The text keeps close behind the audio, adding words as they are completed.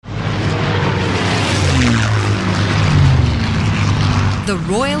the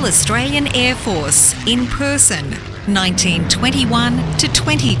Royal Australian Air Force in person, 1921 to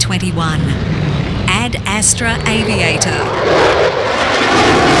 2021. Ad Astra Aviator.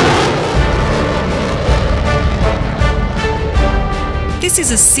 This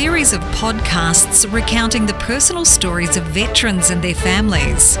is a series of podcasts recounting the personal stories of veterans and their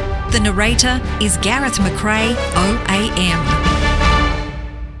families. The narrator is Gareth McRae, OAM.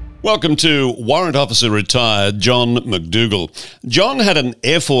 Welcome to Warrant Officer Retired John McDougall. John had an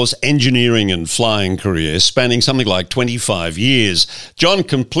Air Force engineering and flying career spanning something like 25 years. John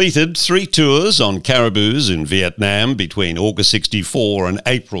completed 3 tours on Caribous in Vietnam between August 64 and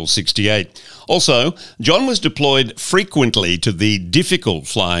April 68. Also, John was deployed frequently to the difficult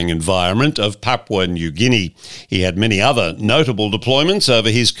flying environment of Papua New Guinea. He had many other notable deployments over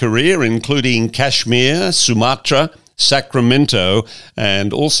his career, including Kashmir, Sumatra, Sacramento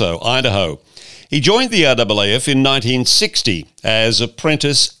and also Idaho. He joined the RAAF in 1960 as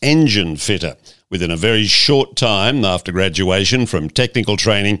Apprentice Engine Fitter. Within a very short time after graduation from technical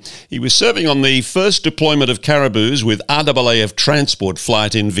training, he was serving on the first deployment of Caribous with RAAF Transport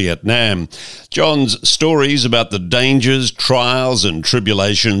Flight in Vietnam. John's stories about the dangers, trials and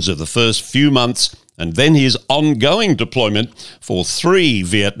tribulations of the first few months and then his ongoing deployment for 3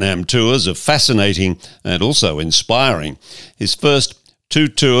 Vietnam tours are fascinating and also inspiring. His first 2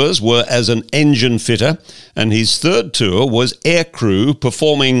 tours were as an engine fitter, and his 3rd tour was Aircrew,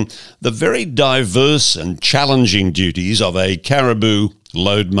 performing the very diverse and challenging duties of a Caribou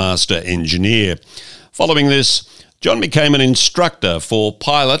Loadmaster engineer. Following this, John became an instructor for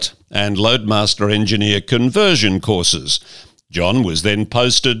Pilot and Loadmaster engineer conversion courses. John was then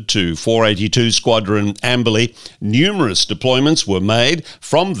posted to 482 Squadron Amberley. Numerous deployments were made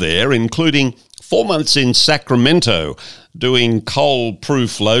from there, including 4 months in Sacramento, doing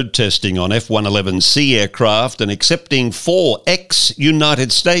coal-proof load testing on F111C aircraft and accepting 4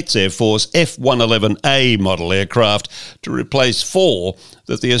 ex-United States Air Force F111A model aircraft to replace 4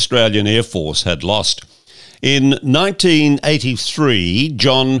 that the Australian Air Force had lost. In 1983,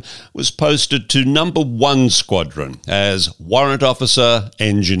 John was posted to No. 1 Squadron as Warrant Officer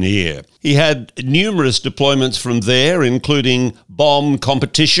Engineer. He had numerous deployments from there, including bomb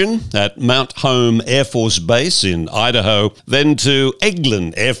competition at Mount Home Air Force Base in Idaho, then to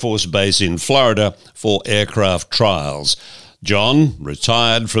Eglin Air Force Base in Florida for aircraft trials. John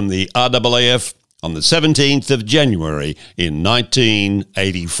retired from the RAAF on the 17th of January in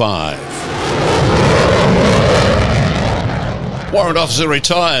 1985. Warrant Officer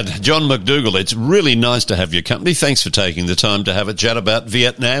Retired, John McDougall. It's really nice to have your company. Thanks for taking the time to have a chat about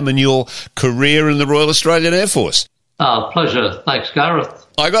Vietnam and your career in the Royal Australian Air Force. Pleasure. Thanks, Gareth.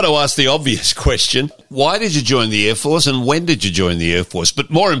 I got to ask the obvious question. Why did you join the Air Force and when did you join the Air Force? But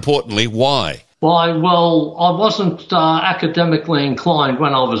more importantly, why? Why? Well, I wasn't academically inclined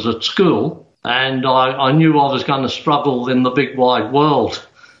when I was at school, and I knew I was going to struggle in the big wide world.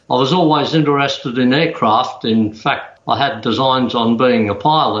 I was always interested in aircraft. In fact, I had designs on being a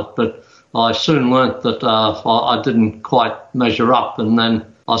pilot, but I soon learnt that I didn't quite measure up. And then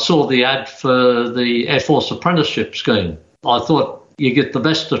I saw the ad for the Air Force apprenticeship scheme. I thought you get the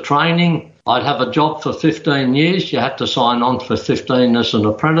best of training. I'd have a job for 15 years. You had to sign on for 15 as an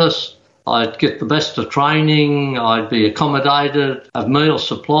apprentice. I'd get the best of training. I'd be accommodated, have meals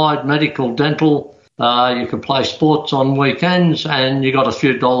supplied, medical, dental. You could play sports on weekends and you got a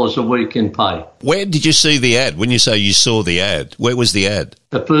few dollars a week in pay. Where did you see the ad? When you say you saw the ad, where was the ad?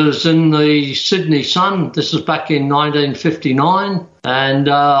 It was in the Sydney Sun. This is back in 1959. And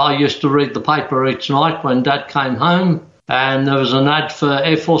I used to read the paper each night when Dad came home. And there was an ad for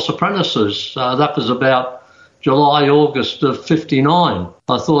Air Force apprentices. That was about July, August of 59.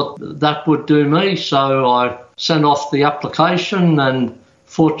 I thought that would do me. So I sent off the application and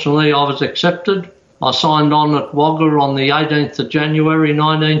fortunately I was accepted. I signed on at Wagga on the 18th of January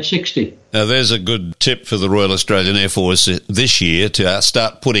 1960. Now, there's a good tip for the Royal Australian Air Force this year to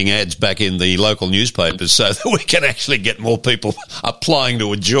start putting ads back in the local newspapers so that we can actually get more people applying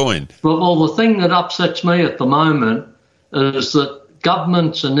to join. Well, the thing that upsets me at the moment is that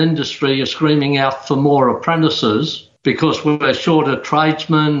governments and industry are screaming out for more apprentices because we're short of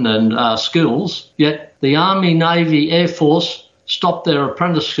tradesmen and skills, yet the Army, Navy, Air Force stopped their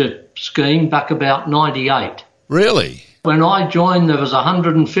apprenticeship scheme back about 98. Really? When I joined, there was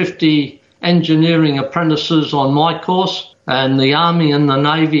 150 engineering apprentices on my course, and the Army and the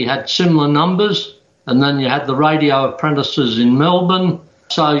Navy had similar numbers, and then you had the radio apprentices in Melbourne.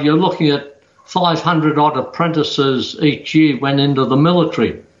 So you're looking at 500 odd apprentices each year went into the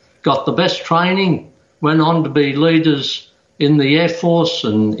military, got the best training, went on to be leaders in the Air Force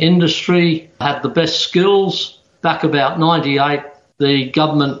and industry, had the best skills. Back about 98, the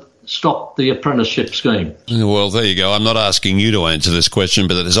government stopped the apprenticeship scheme. Well, there you go. I'm not asking you to answer this question,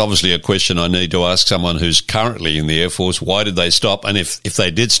 but it is obviously a question I need to ask someone who's currently in the Air Force. Why did they stop? And if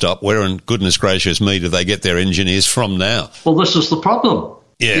they did stop, where in goodness gracious me do they get their engineers from now? Well, this is the problem.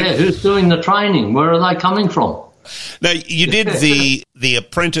 Yeah, who's doing the training? Where are they coming from? Now, you did the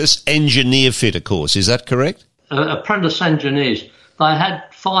Apprentice Engineer Fitter course, is that correct? Apprentice engineers. They had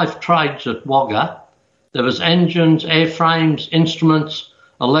 5 trades at Wagga. There was engines, airframes, instruments,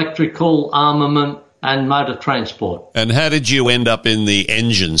 electrical, armament and motor transport. And how did you end up in the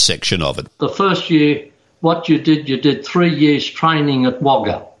engine section of it? The first year, what you did 3 years training at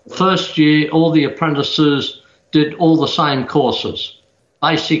Wagga. First year, all the apprentices did all the same courses.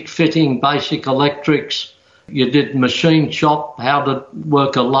 Basic fitting, basic electrics. You did machine shop, how to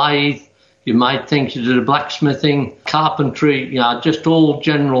work a lathe. You made things, you did blacksmithing, carpentry, just all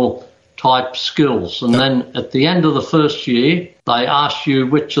general type skills. And then at the end of the first year, they asked you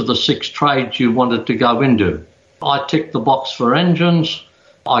which of the 6 trades you wanted to go into. I ticked the box for engines.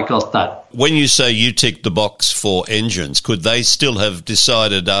 I got that. When you say you ticked the box for engines, could they still have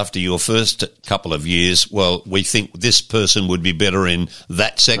decided after your first couple of years, well, we think this person would be better in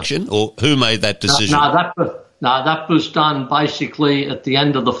that section? Or who made that decision? No, that was done basically at the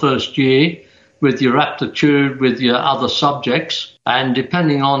end of the first year with your aptitude, with your other subjects. And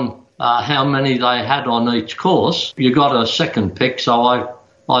depending on how many they had on each course, you got a second pick. So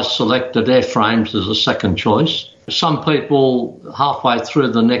I selected airframes as a second choice. Some people halfway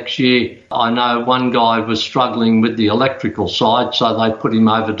through the next year, I know one guy was struggling with the electrical side, so they put him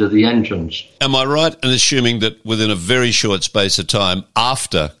over to the engines. Am I right in assuming that within a very short space of time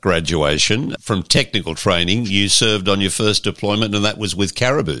after graduation from technical training, you served on your first deployment and that was with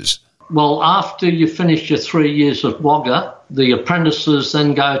Caribous? Well, after you finish your 3 years at Wagga, the apprentices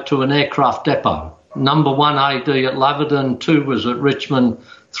then go to an aircraft depot. Number 1 AD at Laverton, 2 was at Richmond,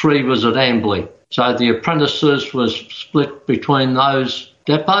 3 was at Amberley. So the apprentices was split between those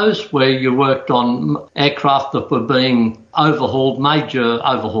depots where you worked on aircraft that were being overhauled, major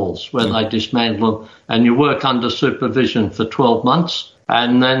overhauls where they dismantled them, and you work under supervision for 12 months.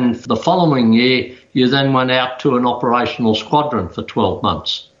 And then the following year, you then went out to an operational squadron for 12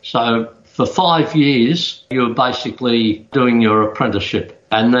 months. So for 5 years, you were basically doing your apprenticeship.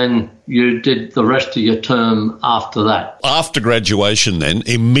 And then you did the rest of your term after that. After graduation then,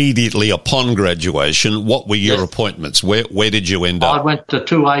 immediately upon graduation, what were your appointments? Where did you end up? I went to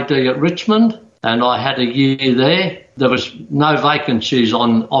 2AD at Richmond and I had a year there. There was no vacancies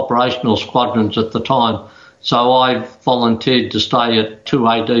on operational squadrons at the time. So I volunteered to stay at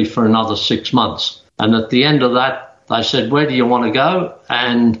 2AD for another 6 months. And at the end of that, they said, where do you want to go?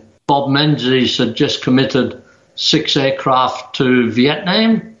 And Bob Menzies had just committed 6 aircraft to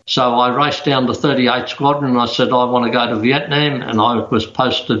Vietnam. So I raced down to 38 Squadron and I said, I want to go to Vietnam. And I was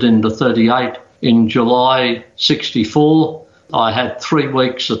posted into 38 in July 64. I had 3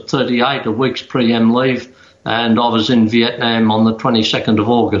 weeks at 38, a week's pre-em leave, and I was in Vietnam on the 22nd of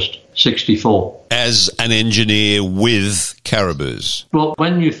August, 64. As an engineer with Caribous? Well,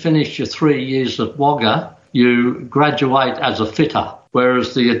 when you finish your 3 years at Wagga, you graduate as a fitter.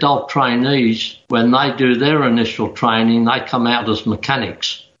 Whereas the adult trainees, when they do their initial training, they come out as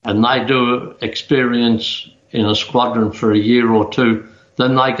mechanics and they do experience in a squadron for a year or 2.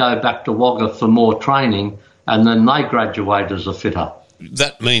 Then they go back to Wagga for more training and then they graduate as a fitter.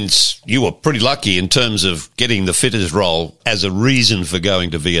 That means you were pretty lucky in terms of getting the fitter's role as a reason for going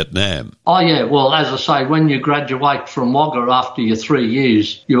to Vietnam. Oh, yeah. Well, as I say, when you graduate from Wagga after your 3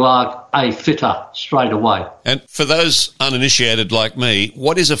 years, you are a fitter straight away. And for those uninitiated like me,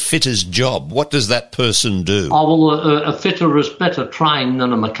 what is a fitter's job? What does that person do? Oh, well, a fitter is better trained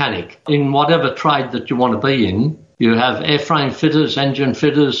than a mechanic. In whatever trade that you want to be in, you have airframe fitters, engine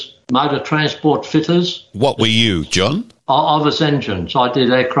fitters, motor transport fitters. What were you, John? I was engines. I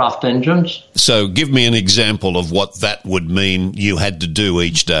did aircraft engines. So give me an example of what that would mean you had to do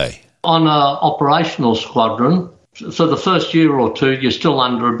each day. On an operational squadron, for the first year or 2, you're still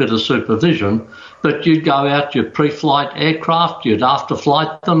under a bit of supervision, but you'd go out, you'd pre-flight aircraft, you'd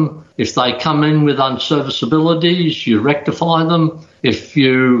after-flight them. If they come in with unserviceabilities, you rectify them. If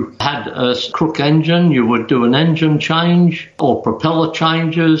you had a crook engine, you would do an engine change or propeller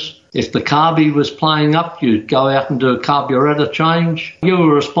changes. If the carby was playing up, you'd go out and do a carburetor change. You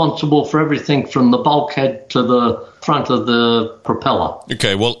were responsible for everything from the bulkhead to the front of the propeller.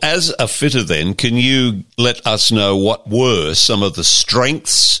 Okay, well, as a fitter then, can you let us know what were some of the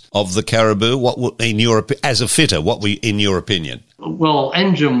strengths of the Caribou? What were, as a fitter, what were in your opinion? Well,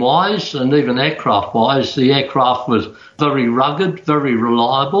 engine-wise and even aircraft-wise, the aircraft was very rugged, very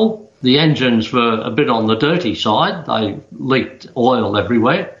reliable. The engines were a bit on the dirty side. They leaked oil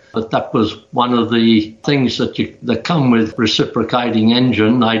everywhere. But that was one of the things that come with reciprocating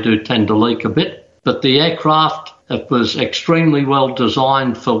engine. They do tend to leak a bit. But the aircraft, it was extremely well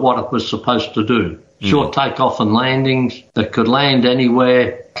designed for what it was supposed to do. Short takeoff and landings that could land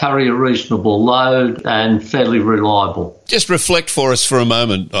anywhere, carry a reasonable load, and fairly reliable. Just reflect for us for a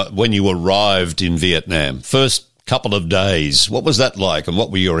moment when you arrived in Vietnam. First couple of days, what was that like and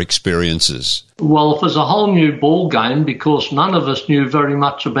what were your experiences? Well, it was a whole new ball game because none of us knew very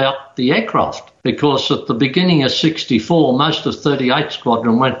much about the aircraft. Because at the beginning of 64, most of 38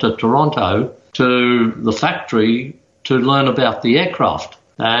 Squadron went to Toronto to the factory to learn about the aircraft.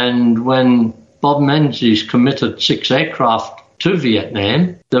 And when Bob Menzies committed 6 aircraft to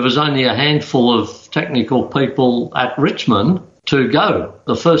Vietnam, there was only a handful of technical people at Richmond to go.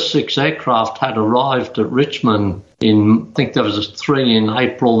 The first 6 aircraft had arrived at Richmond in, I think there was 3 in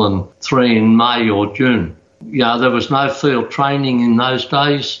April and 3 in May or June. Yeah, there was no field training in those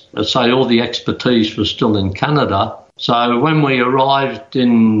days. I'd say all the expertise was still in Canada. So when we arrived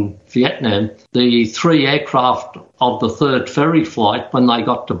in Vietnam, the 3 aircraft of the 3rd ferry flight, when they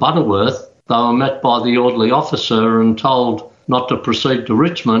got to Butterworth, they were met by the orderly officer and told not to proceed to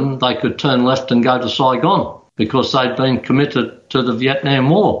Richmond. They could turn left and go to Saigon because they'd been committed to the Vietnam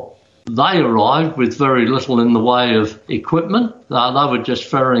War. They arrived with very little in the way of equipment. They were just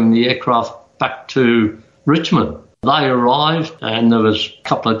ferrying the aircraft back to Richmond. They arrived and there was a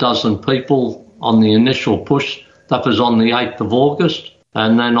couple of dozen people on the initial push. That was on the 8th of August.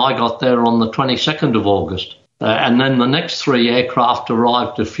 And then I got there on the 22nd of August. And then the next 3 aircraft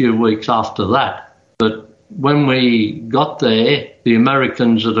arrived a few weeks after that. But when we got there, the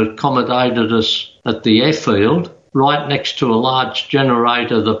Americans had accommodated us at the airfield right next to a large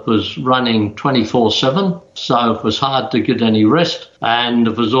generator that was running 24/7. So it was hard to get any rest. And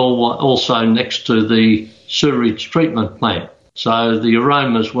it was also next to the sewage treatment plant. So the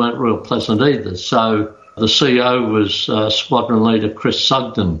aromas weren't real pleasant either. So the CO was Squadron Leader Chris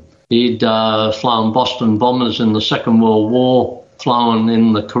Sugden. He'd flown Boston bombers in the Second World War, flown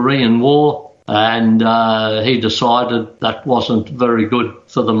in the Korean War, and he decided that wasn't very good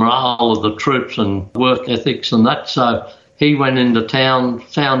for the morale of the troops and work ethics and that. So he went into town,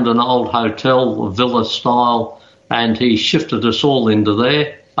 found an old hotel, a villa style, and he shifted us all into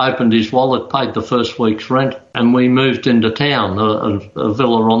there, opened his wallet, paid the first week's rent, and we moved into town, a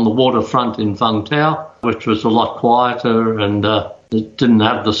villa on the waterfront in Vung Tau, which was a lot quieter and it didn't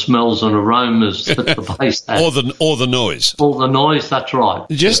have the smells and aromas that the base had. or the noise. All the noise, that's right.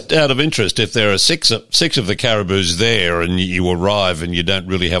 Just out of interest, if there are six of the Caribous there and you arrive and you don't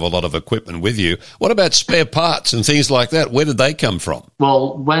really have a lot of equipment with you, what about spare parts and things like that? Where did they come from?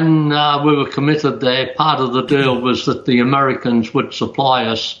 Well, when we were committed there, part of the deal was that the Americans would supply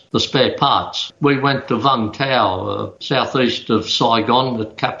us the spare parts. We went to Vung Tau, southeast of Saigon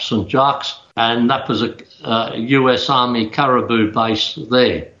at Cap St. Jacques, and that was a US Army Caribou base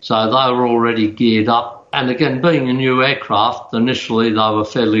there. So they were already geared up. And again, being a new aircraft, initially they were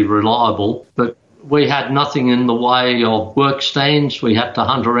fairly reliable, but we had nothing in the way of work stands. We had to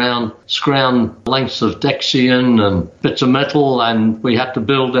hunt around, scrounge lengths of Dexian and bits of metal, and we had to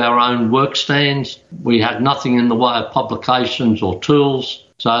build our own work stands. We had nothing in the way of publications or tools.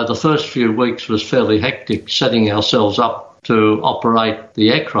 So the first few weeks was fairly hectic, setting ourselves up to operate the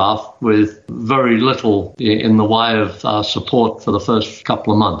aircraft with very little in the way of support for the first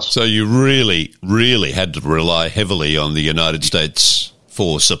couple of months. So you really, really had to rely heavily on the United States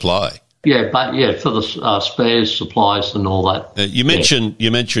for supply. Yeah, for the spares, supplies and all that. You mentioned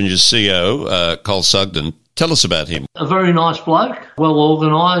your CO, Col Sugden. Tell us about him. A very nice bloke, well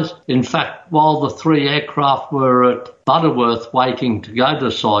organised. In fact, while the 3 aircraft were at Butterworth waiting to go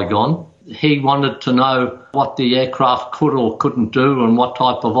to Saigon, he wanted to know what the aircraft could or couldn't do and what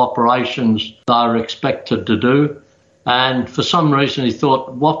type of operations they were expected to do. And for some reason he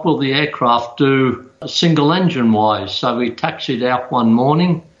thought, what will the aircraft do single engine wise? So he taxied out one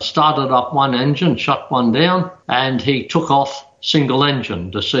morning, started up one engine, shut one down, and he took off single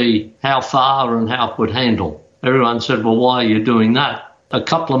engine to see how far and how it would handle. Everyone said, well, why are you doing that? A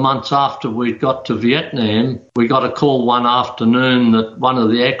couple of months after we'd got to Vietnam, we got a call one afternoon that one of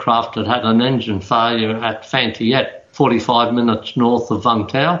the aircraft had had an engine failure at Phan Thiet, 45 minutes north of Vung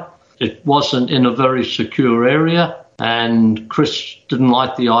Tau. It wasn't in a very secure area, and Chris didn't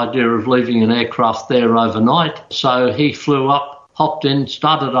like the idea of leaving an aircraft there overnight. So he flew up, hopped in,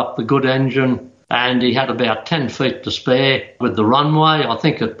 started up the good engine, and he had about 10 feet to spare with the runway. I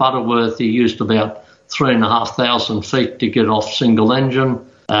think at Butterworth he used about 3,500 feet to get off single engine,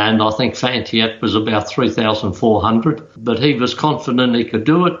 and I think Phan Thiet was about 3,400. But he was confident he could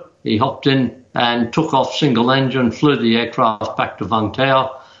do it, he hopped in and took off single engine, flew the aircraft back to Vung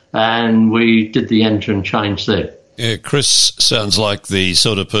Tau, and we did the engine change there. Yeah, Chris sounds like the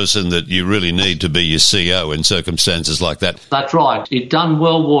sort of person that you really need to be your CO in circumstances like that. That's right. He'd done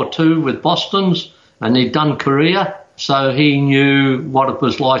World War II with Boston's, and he'd done Korea, so he knew what it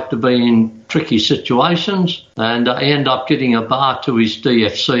was like to be in tricky situations, and he ended up getting a bar to his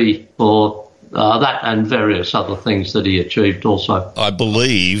DFC for that and various other things that he achieved also. I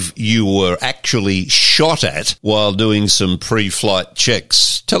believe you were actually shot at while doing some pre-flight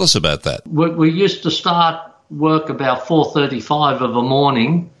checks. Tell us about that. We used to start work about 4:35 of a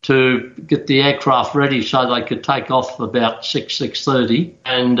morning to get the aircraft ready so they could take off about 6:30.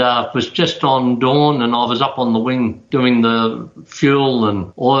 And it was just on dawn, and I was up on the wing doing the fuel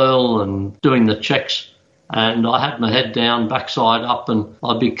and oil and doing the checks. And I had my head down, backside up, and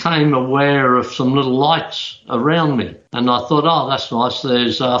I became aware of some little lights around me. And I thought, oh, that's nice,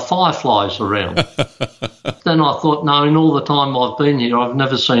 there's fireflies around. Then I thought, no, in all the time I've been here, I've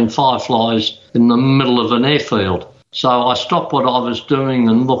never seen fireflies in the middle of an airfield. So I stopped what I was doing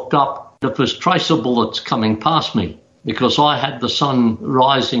and looked up. It was tracer bullets coming past me because I had the sun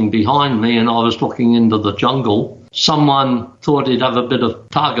rising behind me and I was looking into the jungle. Someone thought he'd have a bit of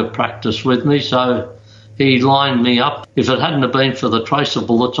target practice with me, so he lined me up. If it hadn't have been for the tracer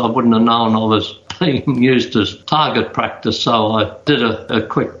bullets, I wouldn't have known I was being used as target practice, so I did a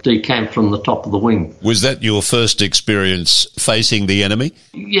quick decamp from the top of the wing. Was that your first experience facing the enemy?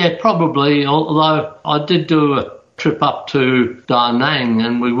 Yeah, probably, although I did do a trip up to Da Nang,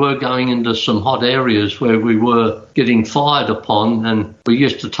 and we were going into some hot areas where we were getting fired upon, and we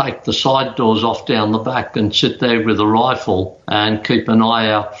used to take the side doors off down the back and sit there with a rifle and keep an eye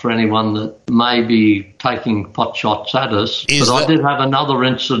out for anyone that may be taking pot shots at us. I did have another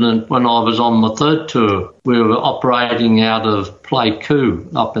incident when I was on my third tour. We were operating out of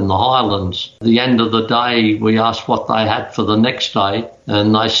Pleiku up in the Highlands. At the end of the day, we asked what they had for the next day,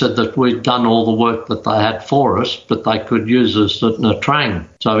 and they said that we'd done all the work that they had for us, but they could use us at Nha Trang.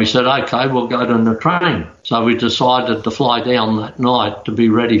 So we said, okay, we'll go to Nha Trang. So we decided to fly down that night to be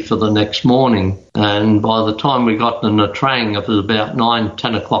ready for the next morning. And by the time we got to Nha Trang, it was about 9,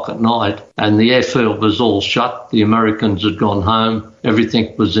 10 o'clock at night, and the airfield was all shut. The Americans had gone home.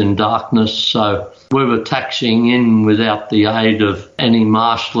 Everything was in darkness. So we were taxiing in without the aid of any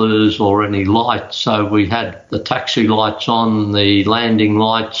marshalers or any lights. So we had the taxi lights on, the landing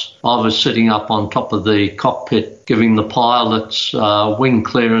lights. I was sitting up on top of the cockpit giving the pilots wing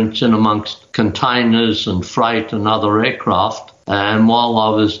clearance in amongst containers and freight and other aircraft. And while I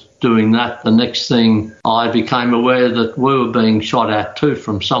was doing that, the next thing I became aware that we were being shot at too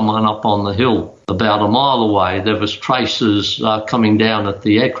from someone up on the hill about a mile away. There was tracers coming down at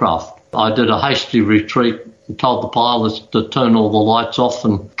the aircraft. I did a hasty retreat and told the pilots to turn all the lights off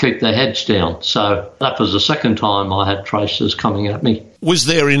and keep their heads down. So that was the second time I had tracers coming at me. Was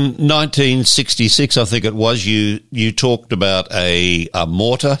there in 1966, I think it was, you talked about a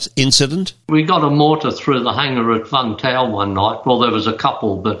mortar incident? We got a mortar through the hangar at Vung Tau one night. Well, there was a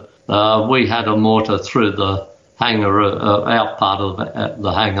couple, but we had a mortar through the hangar, our part of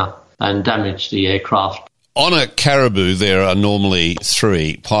the hangar, and damaged the aircraft. On a Caribou, there are normally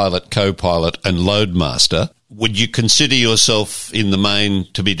 3, pilot, co-pilot and loadmaster. Would you consider yourself in the main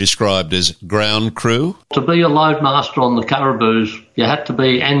to be described as ground crew? To be a loadmaster on the Caribous, you had to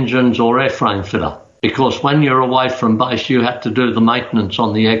be engines or airframe fitter, because when you're away from base, you had to do the maintenance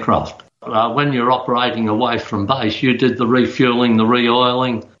on the aircraft. When you're operating away from base, you did the refueling, the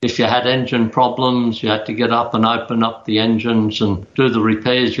re-oiling. If you had engine problems, you had to get up and open up the engines and do the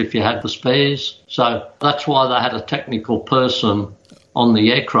repairs if you had the spares. So that's why they had a technical person on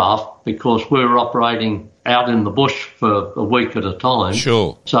the aircraft, because we were operating out in the bush for a week at a time.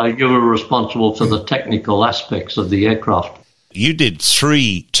 Sure. So you were responsible for the technical aspects of the aircraft. You did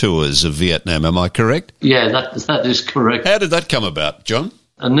 3 tours of Vietnam, am I correct? Yeah, that is correct. How did that come about, John?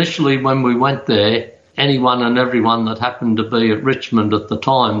 Initially, when we went there, anyone and everyone that happened to be at Richmond at the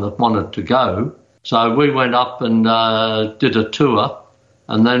time that wanted to go. So we went up and did a tour.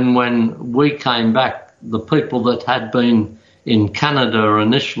 And then when we came back, the people that had been in Canada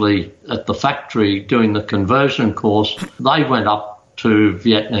initially at the factory doing the conversion course, they went up to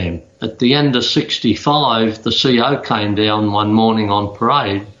Vietnam. At the end of 65, the CO came down one morning on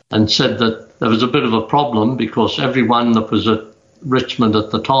parade and said that there was a bit of a problem because everyone that was at Richmond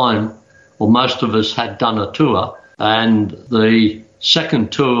at the time, or most of us, had done a tour, and the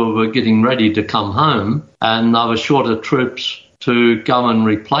second tour were getting ready to come home, and they were short of troops to go and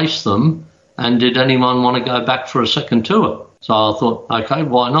replace them. And did anyone want to go back for a second tour? So I thought, okay,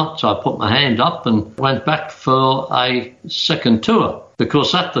 why not? So I put my hand up and went back for a second tour.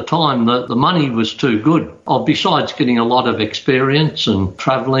 because at the time the money was too good. Besides getting a lot of experience and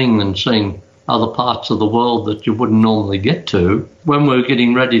travelling and seeing other parts of the world that you wouldn't normally get to, when we were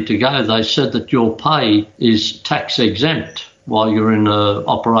getting ready to go, they said that your pay is tax exempt while you're in an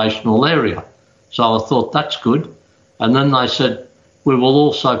operational area. So I thought, that's good. And then they said, we will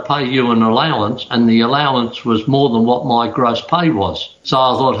also pay you an allowance, and the allowance was more than what my gross pay was. So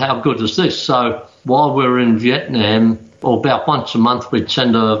I thought, how good is this? So while we were in Vietnam, or about once a month, we'd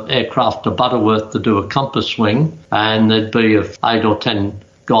send an aircraft to Butterworth to do a compass swing, and there'd be 8 or 10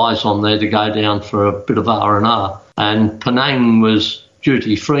 guys on there to go down for a bit of R&R. And Penang was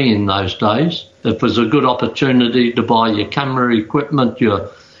duty-free in those days. It was a good opportunity to buy your camera equipment, your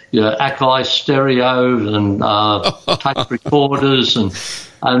Akai stereo and tape recorders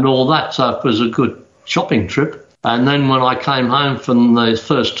and all that. So it was a good shopping trip. And then when I came home from the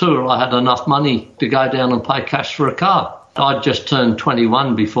first tour, I had enough money to go down and pay cash for a car. I'd just turned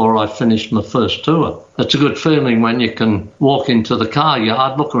 21 before I finished my first tour. It's a good feeling when you can walk into the car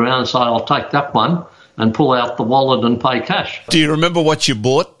yard, look around and say, I'll take that one, and pull out the wallet and pay cash. Do you remember what you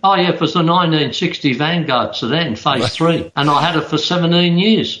bought? Oh, yeah, it was the 1960 Vanguard sedan, Phase 3, and I had it for 17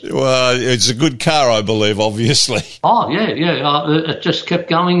 years. Well, it's a good car, I believe, obviously. Oh, yeah. It just kept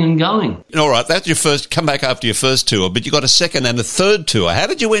going and going. All right, that's your first, come back after your first tour, but you got a second and a third tour. How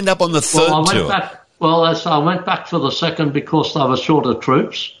did you end up on the third tour? I went back for the second because they were shorter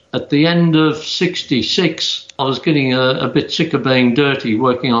troops. At the end of 66, I was getting a bit sick of being dirty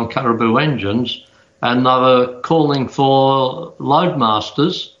working on Caribou engines, and they were calling for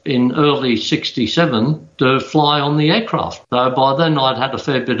loadmasters in early 67 to fly on the aircraft. So by then I'd had a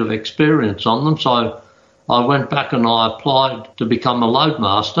fair bit of experience on them, so I went back and I applied to become a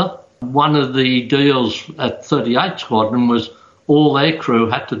loadmaster. One of the deals at 38 Squadron was all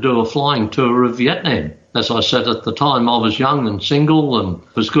aircrew had to do a flying tour of Vietnam. As I said at the time, I was young and single and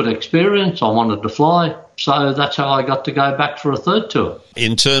it was good experience. I wanted to fly. So that's how I got to go back for a third tour.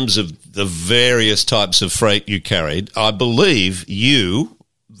 In terms of the various types of freight you carried, I believe you,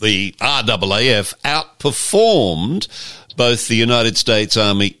 the RAAF, outperformed both the United States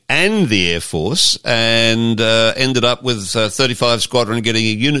Army and the Air Force and ended up with 35 Squadron getting a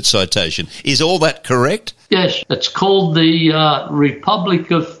unit citation. Is all that correct? Yes, it's called the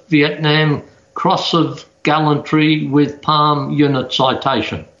Republic of Vietnam Cross of Gallantry with Palm Unit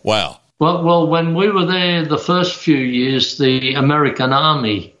Citation. Wow. Well, when we were there the first few years, the American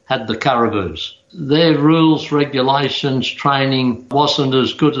Army had the Caribous. Their rules, regulations, training wasn't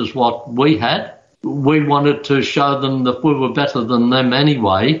as good as what we had. We wanted to show them that we were better than them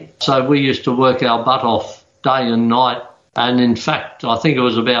anyway, so we used to work our butt off day and night. And in fact, I think it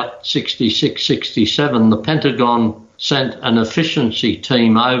was about 66, 67, the Pentagon sent an efficiency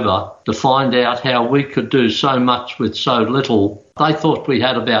team over to find out how we could do so much with so little. They thought we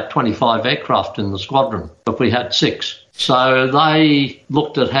had about 25 aircraft in the squadron, but we had 6. So they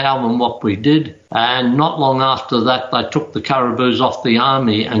looked at how and what we did, and not long after that, they took the Caribous off the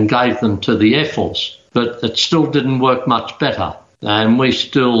Army and gave them to the Air Force. But it still didn't work much better, and we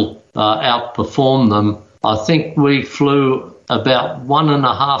still outperformed them. I think we flew about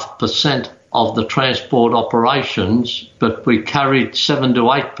 1.5% of the transport operations, but we carried 7 to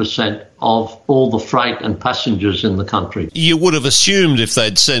 8% of all the freight and passengers in the country. You would have assumed if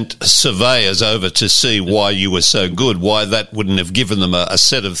they'd sent surveyors over to see why you were so good, why that wouldn't have given them a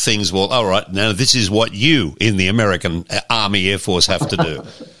set of things, well, all right, now this is what you in the American Army Air Force have to do.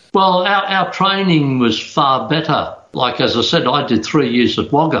 Well, our training was far better. Like, as I said, I did 3 years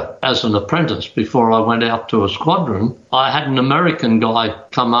at Wagga as an apprentice before I went out to a squadron. I had an American guy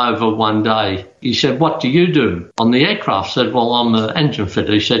come over one day. He said, what do you do on the aircraft? I said, well, I'm an engine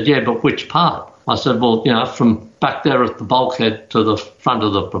fitter. He said, yeah, but which part? I said, well, from back there at the bulkhead to the front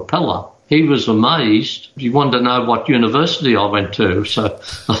of the propeller. He was amazed. He wanted to know what university I went to. So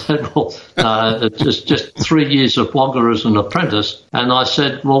I said, well, it's just 3 years of Wagga as an apprentice. And I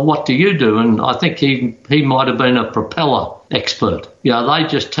said, well, what do you do? And I think he might have been a propeller expert. They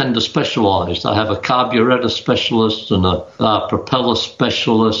just tend to specialise. They have a carburetor specialist and a propeller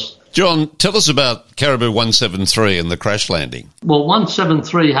specialist. John, tell us about Caribou 173 and the crash landing. Well,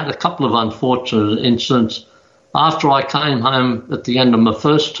 173 had a couple of unfortunate incidents. After I came home at the end of my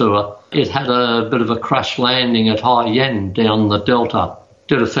first tour, it had a bit of a crash landing at Hai Yen down the Delta.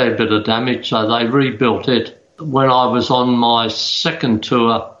 Did a fair bit of damage, so they rebuilt it. When I was on my second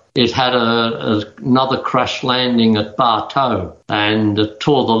tour, it had another crash landing at Bartow, and it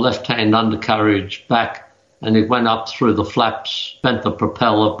tore the left-hand undercarriage back, and it went up through the flaps, bent the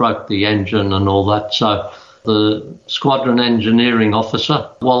propeller, broke the engine and all that. So the Squadron Engineering Officer,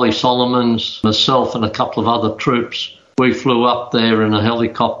 Wally Solomons, myself and a couple of other troops we flew up there in a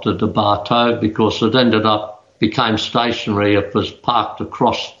helicopter to Bartow because it became stationary. It was parked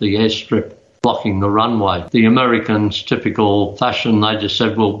across the airstrip, blocking the runway. The Americans, typical fashion, they just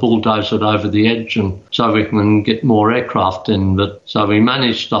said, we'll bulldoze it over the edge and so we can get more aircraft in. So we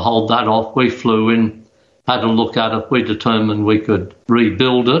managed to hold that off. We flew in, had a look at it. We determined we could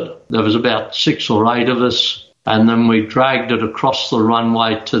rebuild it. There was about 6 or 8 of us, and then we dragged it across the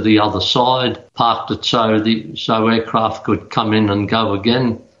runway to the other side, parked it so aircraft could come in and go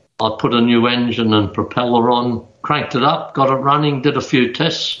again. I put a new engine and propeller on, cranked it up, got it running, did a few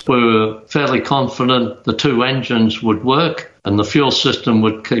tests. We were fairly confident the 2 engines would work and the fuel system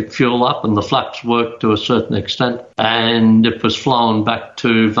would keep fuel up and the flaps worked to a certain extent. And it was flown back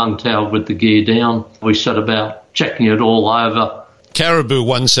to Vung Tau with the gear down. We set about checking it all over. Caribou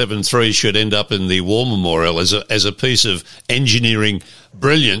 173 should end up in the War Memorial as a piece of engineering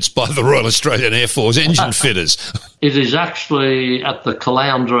brilliance by the Royal Australian Air Force engine fitters. It is actually at the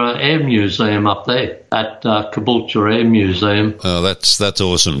Caloundra Air Museum up there, at Caboolture Air Museum. Oh, that's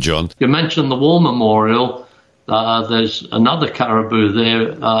awesome, John. You mentioned the War Memorial. There's another Caribou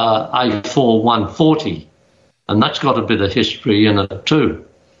there, A4140, and that's got a bit of history in it too.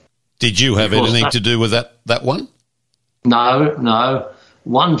 Did you have anything to do with that one? No.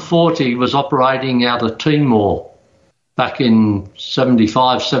 140 was operating out of Timor back in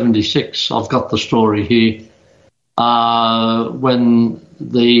 75, 76. I've got the story here. When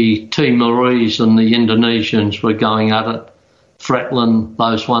the Timorese and the Indonesians were going at it, Eglin,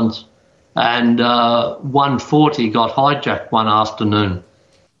 those ones, and 140 got hijacked one afternoon.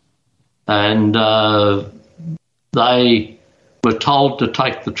 And they were told to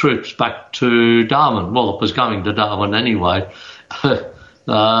take the troops back to Darwin. Well, it was going to Darwin anyway.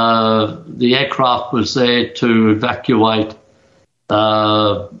 The aircraft was there to evacuate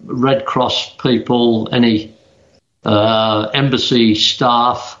Red Cross people, any embassy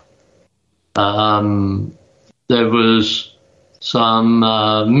staff. There was some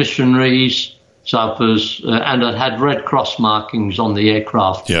missionaries, so it was, and it had Red Cross markings on the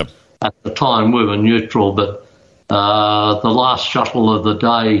aircraft. Yep. At the time, we were neutral, but the last shuttle of the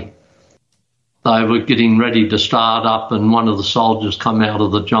day, they were getting ready to start up, and one of the soldiers come out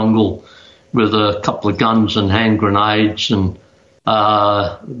of the jungle with a couple of guns and hand grenades, and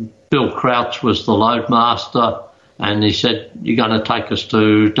Bill Crouch was the loadmaster, and he said, "You're going to take us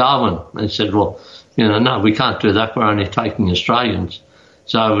to Darwin?" And he said, "Well, no, we can't do that. We're only taking Australians."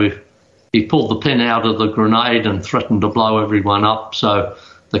 So he pulled the pin out of the grenade and threatened to blow everyone up. So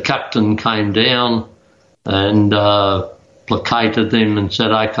the captain came down and placated them and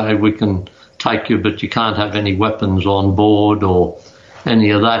said, "Okay, we can take you, but you can't have any weapons on board or any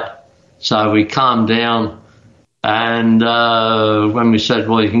of that." So we calmed down, and when we said,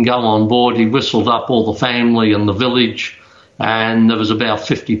 "Well, you can go on board," he whistled up all the family and the village, and there was about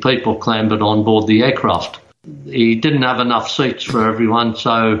 50 people clambered on board the aircraft. He didn't have enough seats for everyone,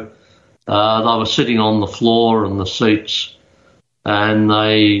 so they were sitting on the floor and the seats, and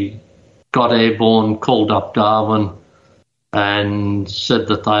they got airborne, called up Darwin, and said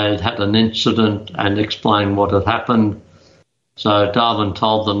that they had had an incident and explained what had happened. So Darwin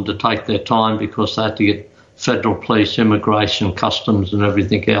told them to take their time because they had to get federal police, immigration, customs and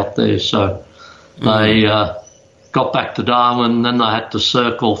everything out there. So they got back to Darwin, then they had to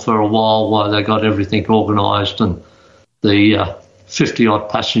circle for a while they got everything organised, and the 50-odd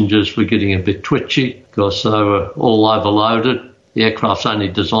passengers were getting a bit twitchy because they were all overloaded. The aircraft's only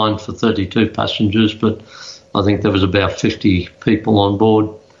designed for 32 passengers, but I think there was about 50 people on board.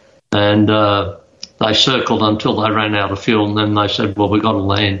 And they circled until they ran out of fuel, and then they said, "Well, we've got to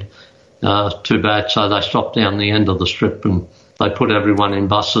land." Too bad. So they stopped down the end of the strip and they put everyone in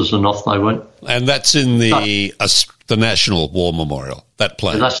buses and off they went. And that's in the National War Memorial, that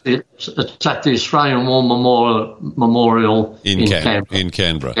plane? It's at the Australian War Memorial in Canberra. In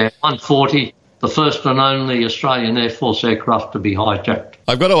Canberra. Yeah, 140. The first and only Australian Air Force aircraft to be hijacked.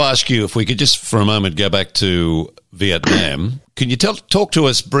 I've got to ask you, if we could just for a moment go back to Vietnam, can you talk to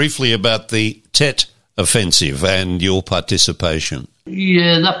us briefly about the Tet Offensive and your participation?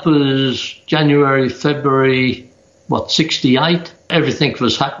 Yeah, that was January, February, 68. Everything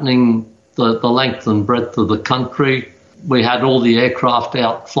was happening the length and breadth of the country. We had all the aircraft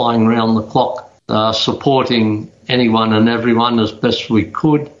out flying around the clock, supporting anyone and everyone as best we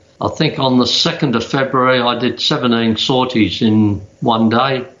could. I think on the 2nd of February, I did 17 sorties in one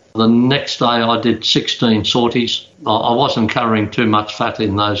day. The next day, I did 16 sorties. I wasn't carrying too much fat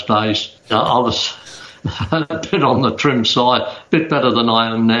in those days. I was a bit on the trim side, a bit better than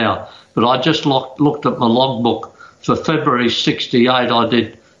I am now. But I just looked at my logbook. For February 68, I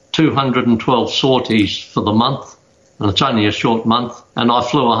did 212 sorties for the month. and it's only a short month, and I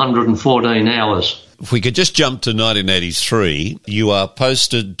flew 114 hours. If we could just jump to 1983, you are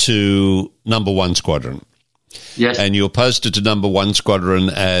posted to Number 1 Squadron. Yes. And you're posted to Number 1 Squadron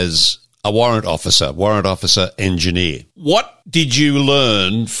as a Warrant Officer Engineer. What did you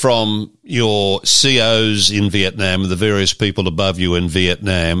learn from your COs in Vietnam, the various people above you in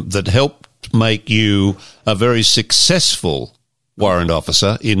Vietnam, that helped make you a very successful warrant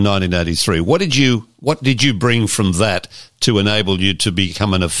officer in 1983? What did you bring from that to enable you to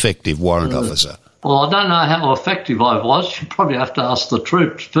become an effective warrant officer? Well, I don't know how effective I was. You probably have to ask the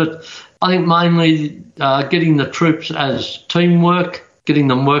troops. But I think mainly getting the troops as teamwork, getting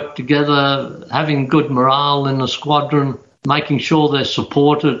them work together, having good morale in the squadron, making sure they're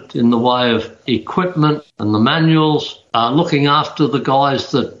supported in the way of equipment and the manuals, looking after the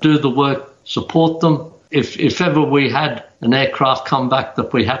guys that do the work, support them. If ever we had an aircraft come back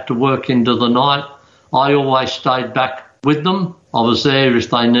that we had to work into the night, I always stayed back with them. I was there if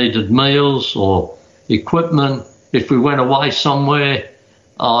they needed meals or equipment. If we went away somewhere,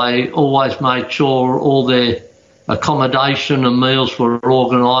 I always made sure all their accommodation and meals were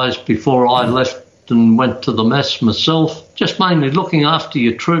organised before I left and went to the mess myself. Just mainly looking after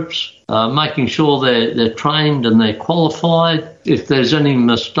your troops, making sure they're trained and they're qualified. If there's any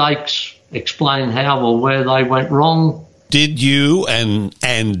mistakes, explain how or where they went wrong. Did you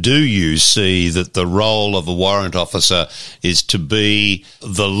and do you see that the role of a warrant officer is to be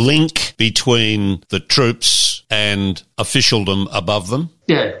the link between the troops and officialdom above them?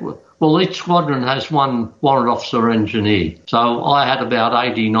 Yeah. Well, each squadron has one warrant officer engineer. So I had about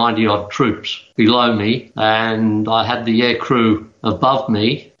 80, 90 odd troops below me, and I had the aircrew above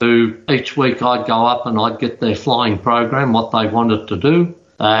me, who each week I'd go up and I'd get their flying program, what they wanted to do.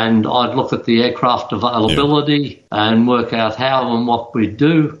 And I'd look at the aircraft availability and work out how and what we'd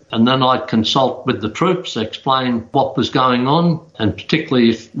do. And then I'd consult with the troops, explain what was going on. And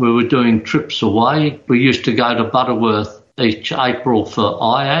particularly if we were doing trips away, we used to go to Butterworth each April for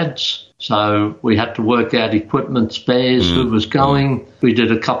IADS. So we had to work out equipment spares, who was going. We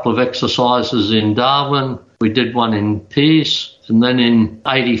did a couple of exercises in Darwin. We did one in Pierce. And then in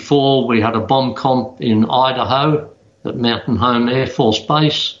 84, we had a bomb comp in Idaho at Mountain Home Air Force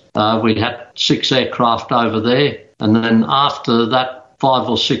Base. We had 6 aircraft over there. And then after that 5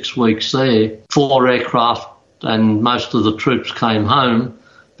 or 6 weeks there, 4 aircraft and most of the troops came home.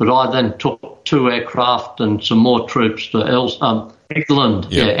 But I then took 2 aircraft and some more troops to Eglin,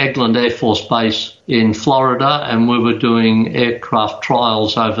 Eglin Air Force Base in Florida, and we were doing aircraft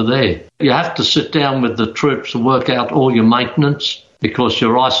trials over there. You have to sit down with the troops and work out all your maintenance because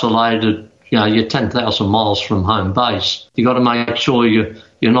you're isolated. You're 10,000 miles from home base. You got to make sure you're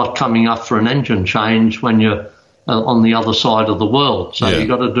not coming up for an engine change when you're on the other side of the world. So you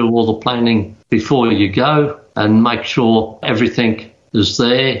got to do all the planning before you go and make sure everything is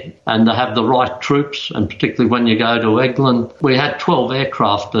there and to have the right troops. And particularly when you go to Eglin, we had 12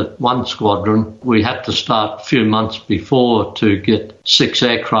 aircraft at one squadron. We had to start a few months before to get 6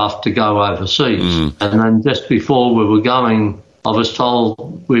 aircraft to go overseas. And then just before we were going, I was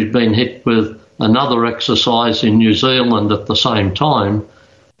told we'd been hit with another exercise in New Zealand at the same time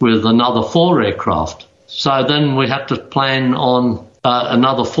with another 4 aircraft. So then we had to plan on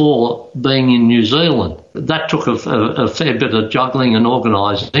another 4 being in New Zealand. That took a fair bit of juggling and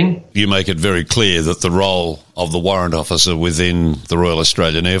organising. You make it very clear that the role of the warrant officer within the Royal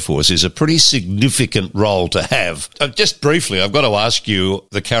Australian Air Force is a pretty significant role to have. Just briefly, I've got to ask you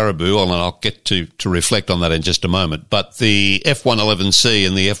the Caribou, and I'll get to reflect on that in just a moment, but the F111C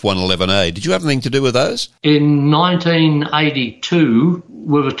and the F111A, did you have anything to do with those? In 1982,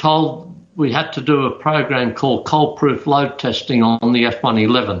 we were told we had to do a program called cold-proof load testing on the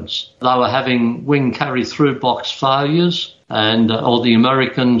F111s. They were having wing carry-through box failures, and all the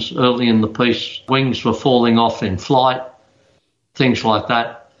Americans early in the piece, wings were falling off in flight, things like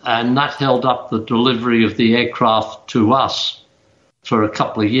that. And that held up the delivery of the aircraft to us for a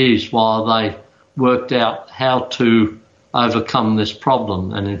couple of years while they worked out how to overcome this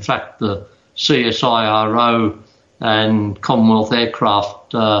problem. And in fact, the CSIRO and Commonwealth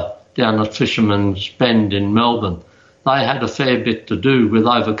Aircraft down at Fisherman's Bend in Melbourne, they had a fair bit to do with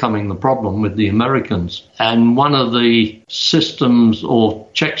overcoming the problem with the Americans. And one of the systems or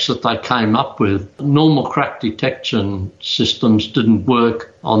checks that they came up with, normal crack detection systems didn't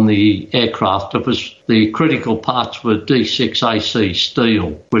work on the aircraft. It was the critical parts were D6AC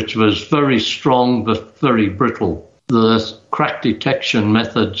steel, which was very strong but very brittle. The crack detection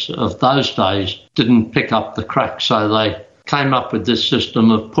methods of those days didn't pick up the cracks, so they came up with this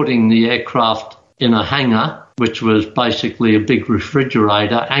system of putting the aircraft in a hangar, which was basically a big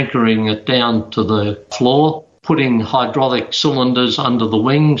refrigerator, anchoring it down to the floor, putting hydraulic cylinders under the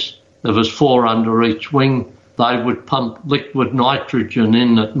wings. There was 4 under each wing. They would pump liquid nitrogen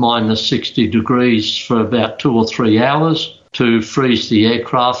in at minus 60 degrees for about 2 or 3 hours to freeze the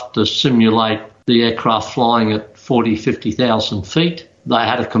aircraft to simulate the aircraft flying at 40, 50,000 feet. They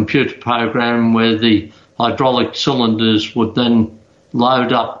had a computer program where the hydraulic cylinders would then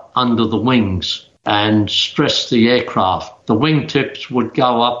load up under the wings and stress the aircraft. The wingtips would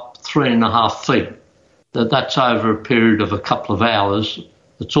go up 3.5 feet. That's over a period of a couple of hours.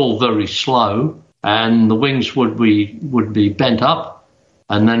 It's all very slow, and the wings would be bent up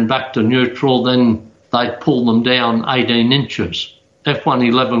and then back to neutral. Then they'd pull them down 18 inches.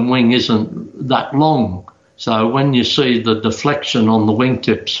 F111 wing isn't that long, so when you see the deflection on the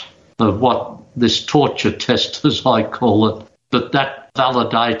wingtips of what this torture test, as I call it, that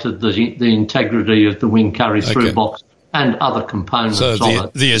validated the integrity of the wing carry-through box and other components so of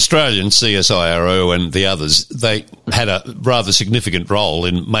it. The Australian CSIRO and the others, they had a rather significant role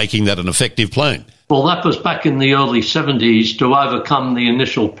in making that an effective plane. Well, that was back in the early 70s to overcome the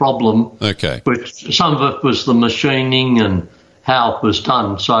initial problem, which some of it was the machining and how it was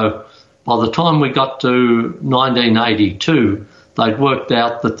done. So by the time we got to 1982, they'd worked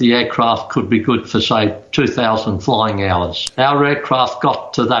out that the aircraft could be good for, say, 2,000 flying hours. Our aircraft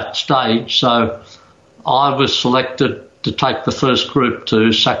got to that stage, so I was selected to take the first group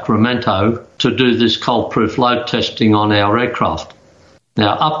to Sacramento to do this cold-proof load testing on our aircraft.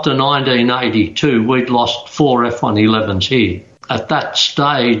 Now, up to 1982, we'd lost 4 F111s here. At that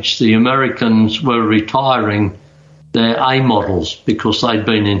stage, the Americans were retiring their A models because they'd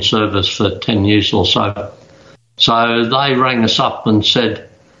been in service for 10 years or so. So they rang us up and said,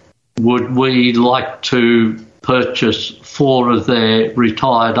 would we like to purchase 4 of their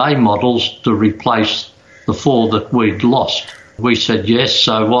retired A models to replace the 4 that we'd lost? We said yes.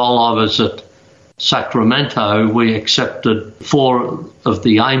 So while I was at Sacramento, we accepted 4 of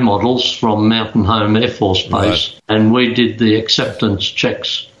the A models from Mountain Home Air Force Base, and we did the acceptance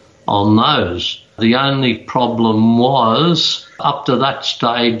checks on those. The only problem was, up to that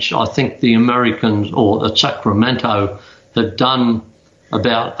stage, I think the Americans, or at Sacramento, had done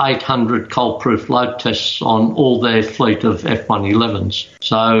about 800 cold-proof load tests on all their fleet of F111s.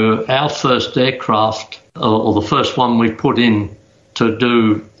 So our first aircraft, or the first one we put in to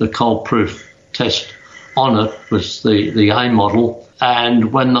do the cold-proof test on it, was the A model.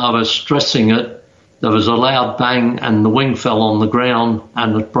 And when they were stressing it, there was a loud bang and the wing fell on the ground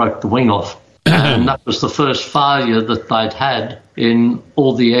and it broke the wing off. And that was the first failure that they'd had in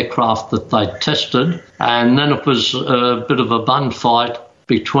all the aircraft that they'd tested. And then it was a bit of a bun fight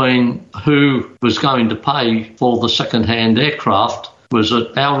between who was going to pay for the second-hand aircraft. Was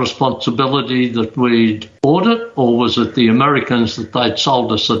it our responsibility that we'd bought it, or was it the Americans that they'd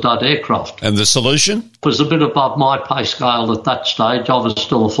sold us a dud aircraft? And the solution? It was a bit above my pay scale at that stage. I was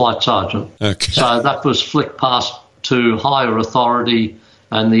still a flight sergeant. Okay. So that was flicked past to higher authority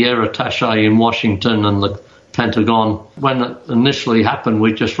and the air attaché in Washington and the Pentagon. When it initially happened,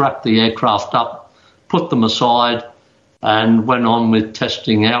 we just wrapped the aircraft up, put them aside, and went on with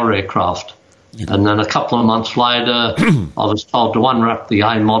testing our aircraft. And then a couple of months later, I was told to unwrap the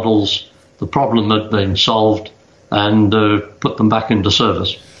A models. The problem had been solved and put them back into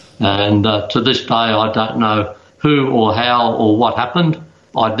service. And to this day, I don't know who or how or what happened.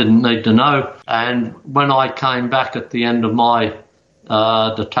 I didn't need to know. And when I came back at the end of my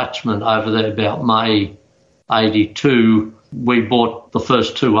detachment over there about May 82, we brought the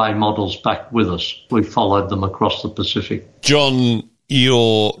first 2 A models back with us. We followed them across the Pacific. John,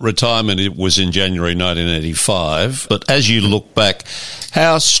 your retirement was in January 1985, but as you look back,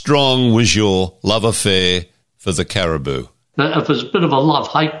 how strong was your love affair for the Caribou? It was a bit of a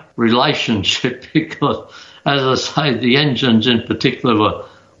love-hate relationship because, as I say, the engines in particular were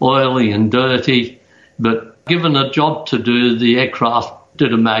oily and dirty, but given a job to do, the aircraft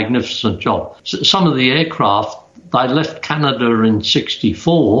did a magnificent job. Some of the aircraft, they left Canada in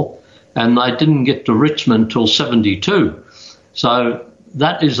 64 and they didn't get to Richmond till 72. So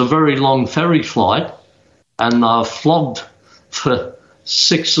that is a very long ferry flight, and they're flogged for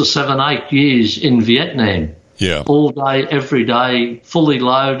 6 or 7, 8 years in Vietnam. Yeah. All day, every day, fully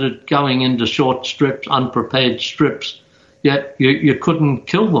loaded, going into short strips, unprepared strips, yet you couldn't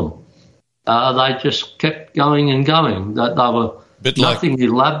kill them. They just kept going and going. They were nothing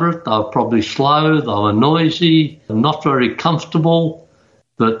elaborate. They were probably slow. They were noisy, not very comfortable.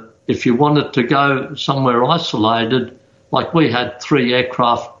 But if you wanted to go somewhere isolated, like we had 3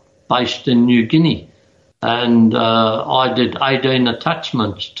 aircraft based in New Guinea, and I did 18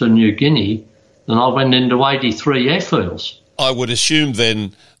 attachments to New Guinea, and I went into 83 airfields. I would assume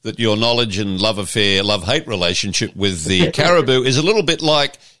then that your knowledge and love affair, love-hate relationship with the Caribou is a little bit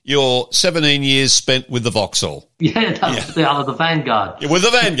like your 17 years spent with the Vauxhall. Yeah, the Vanguard. Yeah, with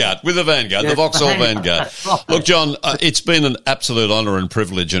the Vanguard, Yeah, the Vauxhall Vanguard. Right. Look, John, it's been an absolute honour and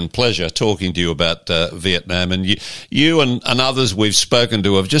privilege and pleasure talking to you about Vietnam. And you and others we've spoken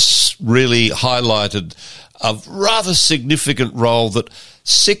to have just really highlighted a rather significant role that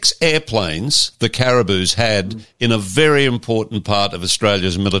 6 airplanes the Caribous had in a very important part of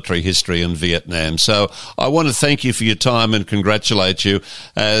Australia's military history in Vietnam. So I want to thank you for your time and congratulate you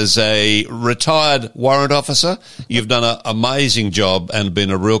as a retired warrant officer. You've done an amazing job and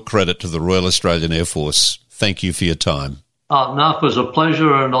been a real credit to the Royal Australian Air Force. Thank you for your time. No, it was a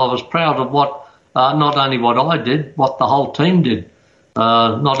pleasure, and I was proud of what, not only what I did, what the whole team did.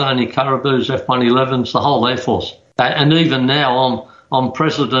 Not only Caribous, F111s, the whole Air Force. And even now I'm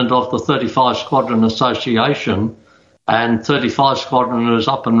president of the 35 Squadron Association, and 35 Squadron is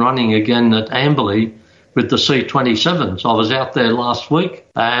up and running again at Amberley with the C-27s. I was out there last week,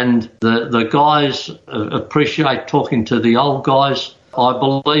 and the guys appreciate talking to the old guys. I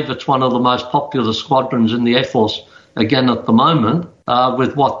believe it's one of the most popular squadrons in the Air Force again at the moment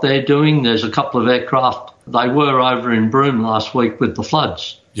with what they're doing. There's a couple of aircraft. They were over in Broome last week with the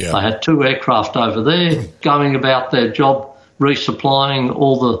floods. Yeah. They had 2 aircraft over there going about their job, resupplying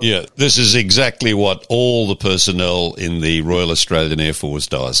all the... Yeah, this is exactly what all the personnel in the Royal Australian Air Force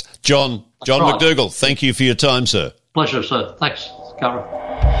does. John right. McDougall, thank you for your time, sir. Pleasure, sir. Thanks, Cara.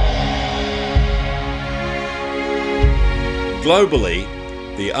 Globally,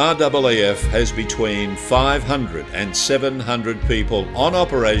 the RAAF has between 500 and 700 people on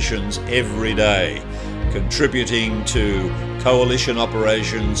operations every day, contributing to coalition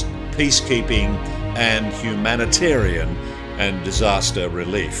operations, peacekeeping, and humanitarian and disaster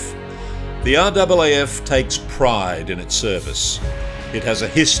relief. The RAAF takes pride in its service. It has a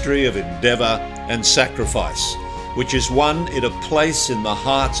history of endeavour and sacrifice, which has won it a place in the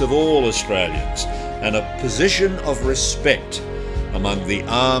hearts of all Australians and a position of respect among the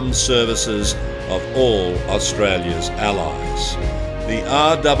armed services of all Australia's allies. The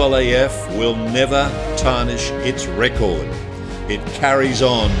RAAF will never tarnish its record. It carries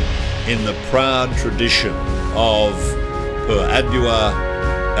on in the proud tradition of Per Ardua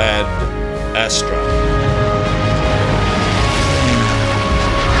ad Astra.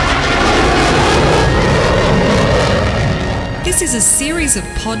 This is a series of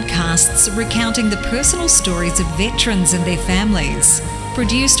podcasts recounting the personal stories of veterans and their families.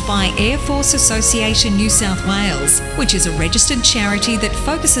 Produced by Air Force Association New South Wales, which is a registered charity that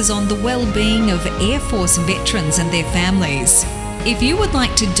focuses on the well-being of Air Force veterans and their families. If you would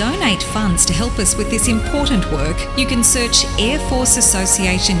like to donate funds to help us with this important work, you can search Air Force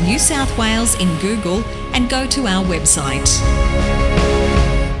Association New South Wales in Google and go to our website.